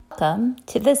welcome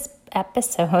to this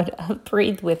episode of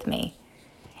Breathe With Me.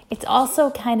 It's also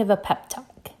kind of a pep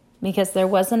talk because there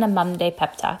wasn't a Monday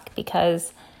pep talk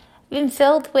because I've been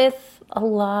filled with a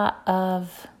lot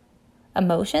of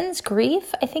emotions.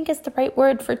 Grief, I think, is the right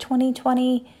word for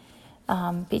 2020.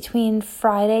 Between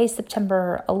Friday,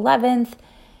 September 11th,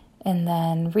 and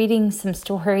then reading some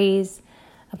stories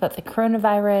about the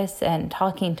coronavirus and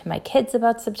talking to my kids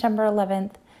about September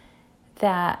 11th,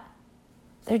 that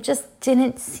there just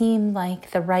didn't seem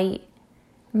like the right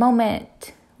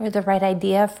moment or the right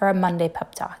idea for a Monday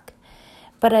pep talk.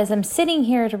 But as I'm sitting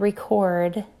here to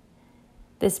record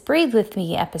this Breathe With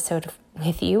Me episode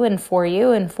with you and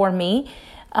for me,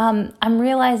 I'm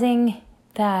realizing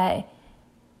that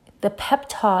the pep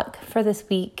talk for this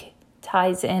week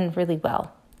ties in really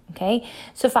well, okay?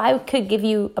 So if I could give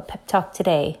you a pep talk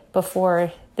today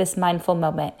before this mindful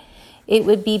moment, it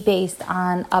would be based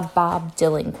on a Bob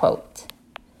Dylan quote.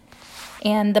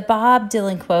 And the Bob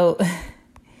Dylan quote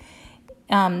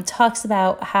talks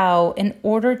about how in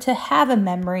order to have a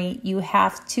memory, you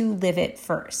have to live it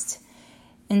first.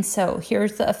 And so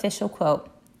here's the official quote.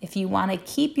 If you want to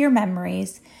keep your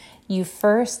memories, you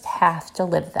first have to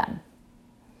live them.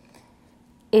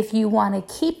 If you want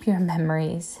to keep your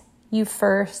memories, you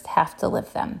first have to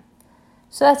live them.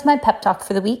 So that's my pep talk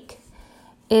for the week,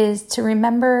 is to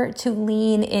remember to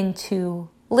lean into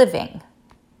living.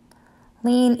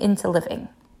 Lean into living.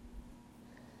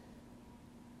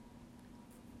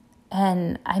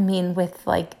 And I mean with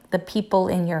like the people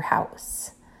in your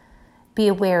house. Be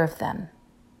aware of them.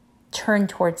 Turn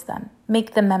towards them.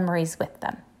 Make the memories with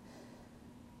them.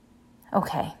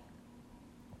 Okay.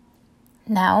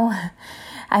 Now,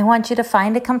 I want you to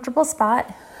find a comfortable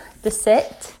spot to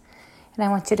sit. And I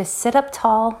want you to sit up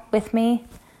tall with me.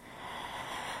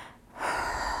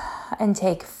 And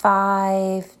take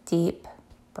 5 deep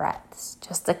breaths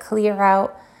just to clear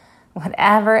out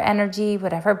whatever energy,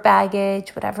 whatever baggage,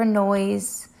 whatever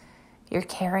noise you're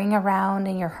carrying around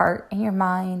in your heart and your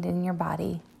mind and your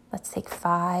body. Let's take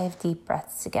 5 deep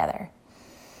breaths together.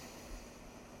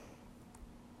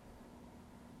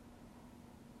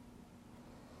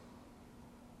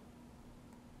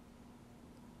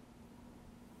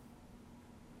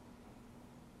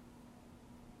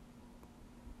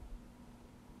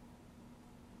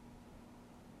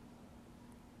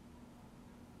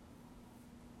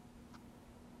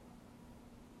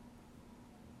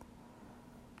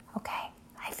 Okay,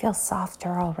 I feel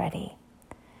softer already.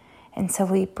 And so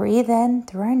we breathe in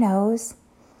through our nose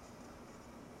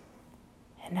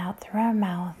and out through our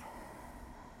mouth.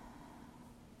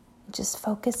 Just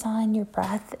focus on your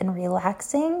breath and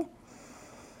relaxing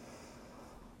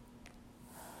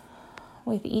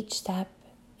with each step.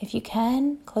 If you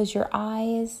can, close your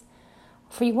eyes.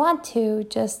 If you want to,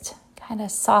 just kind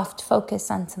of soft focus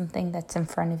on something that's in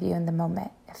front of you in the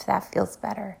moment, if that feels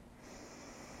better.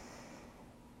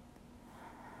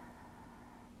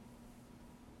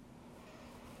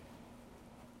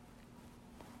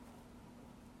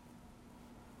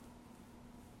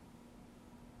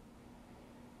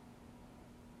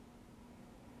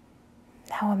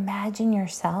 Now imagine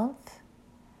yourself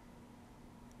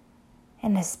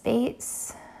in a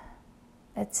space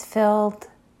that's filled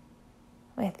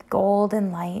with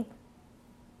golden light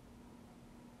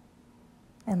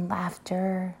and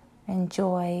laughter and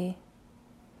joy.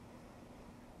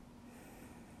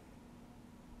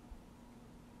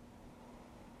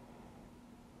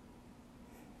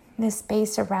 The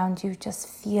space around you just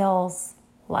feels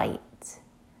light.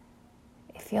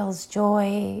 It feels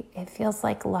joy. It feels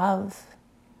like love.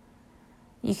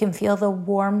 You can feel the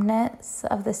warmness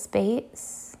of the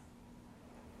space.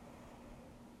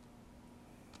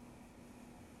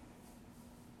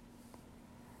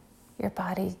 Your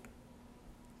body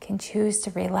can choose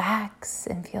to relax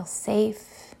and feel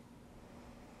safe.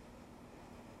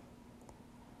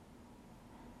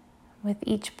 With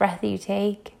each breath you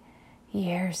take, you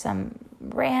hear some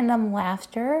random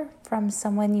laughter from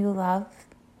someone you love.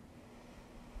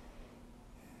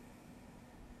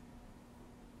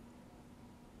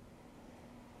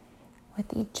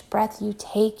 With each breath you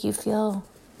take, you feel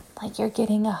like you're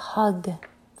getting a hug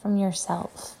from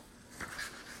yourself.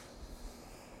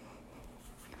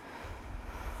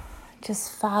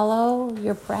 Just follow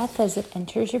your breath as it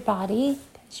enters your body,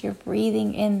 as you're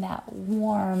breathing in that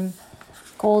warm,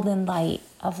 golden light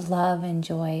of love and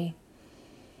joy.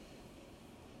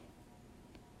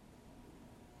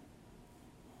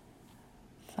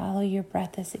 Follow your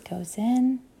breath as it goes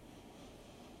in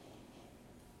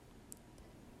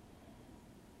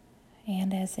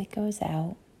and as it goes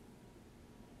out.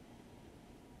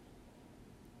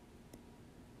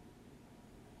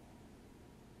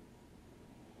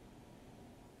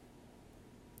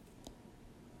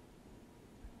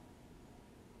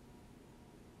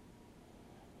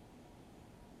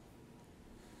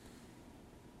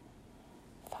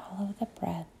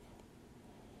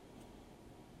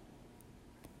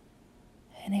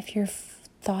 And if your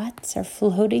thoughts are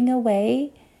floating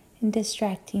away and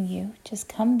distracting you, just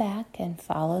come back and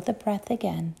follow the breath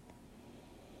again.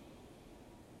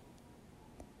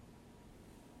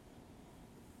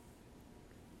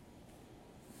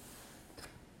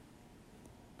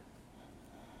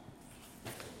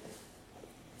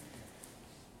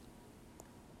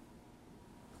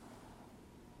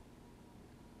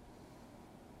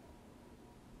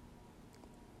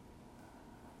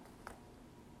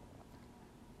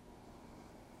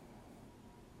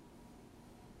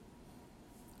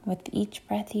 With each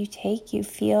breath you take, you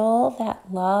feel that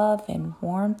love and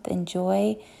warmth and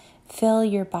joy fill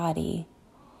your body.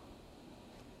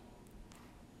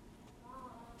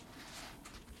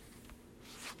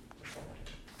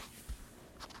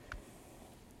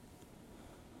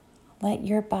 Let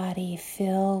your body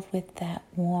fill with that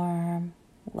warm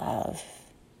love.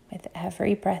 With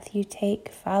every breath you take,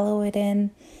 follow it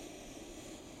in.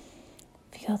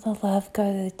 Feel the love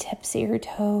go to the tips of your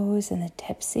toes and the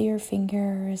tips of your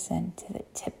fingers and to the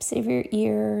tips of your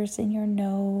ears and your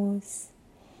nose.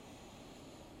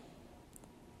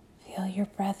 Feel your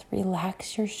breath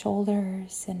relax your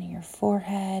shoulders and your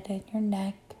forehead and your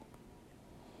neck.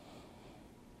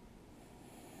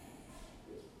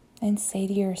 And say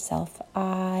to yourself,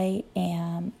 I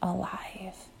am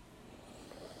alive.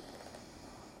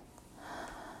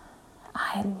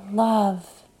 I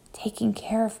love taking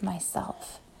care of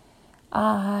myself.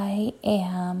 I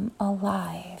am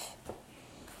alive.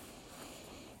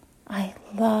 I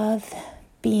love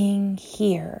being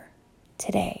here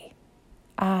today.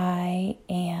 I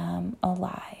am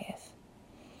alive.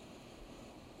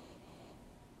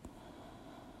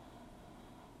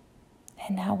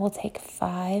 And now we'll take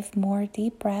 5 more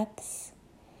deep breaths.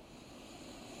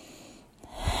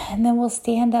 And then we'll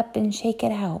stand up and shake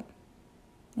it out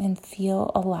and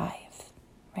feel alive.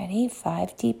 Ready?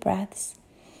 5 deep breaths.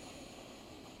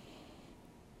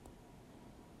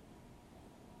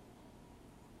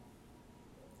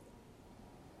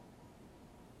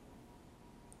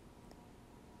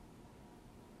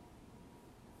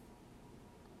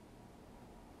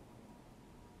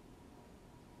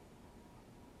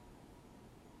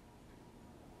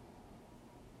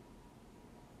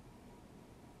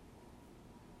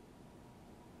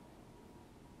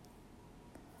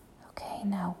 Okay,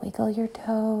 now wiggle your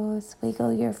toes,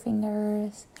 wiggle your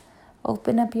fingers,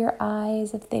 open up your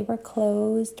eyes if they were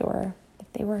closed or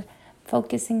if they were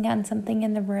focusing on something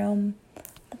in the room.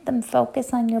 Let them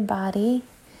focus on your body.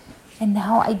 And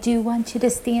now I do want you to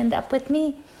stand up with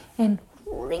me and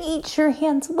reach your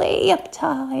hands way up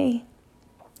high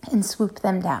and swoop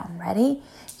them down. Ready?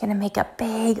 You're going to make a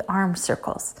big arm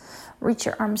circles. Reach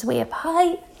your arms way up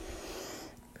high.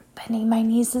 Bending my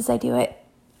knees as I do it.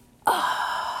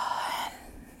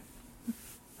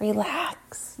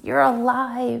 Relax. You're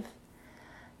alive.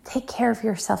 Take care of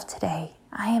yourself today.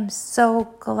 I am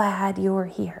so glad you are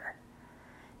here.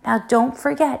 Now don't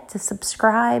forget to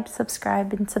subscribe,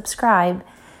 and subscribe.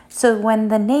 So when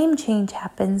the name change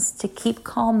happens to Keep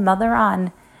Calm Mother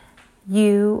On,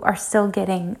 you are still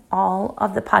getting all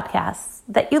of the podcasts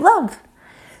that you love.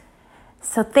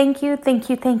 So thank you.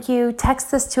 Text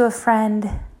this to a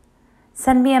friend.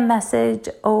 Send me a message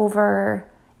over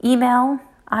email.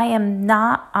 I am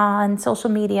not on social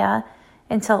media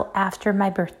until after my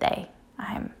birthday.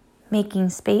 I'm making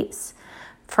space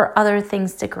for other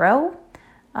things to grow.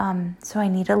 So I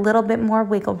need a little bit more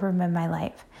wiggle room in my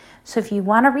life. So if you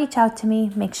want to reach out to me,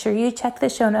 make sure you check the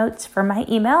show notes for my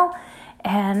email.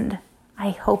 And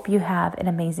I hope you have an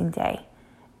amazing day.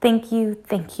 Thank you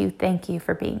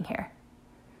for being here.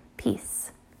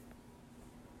 Peace.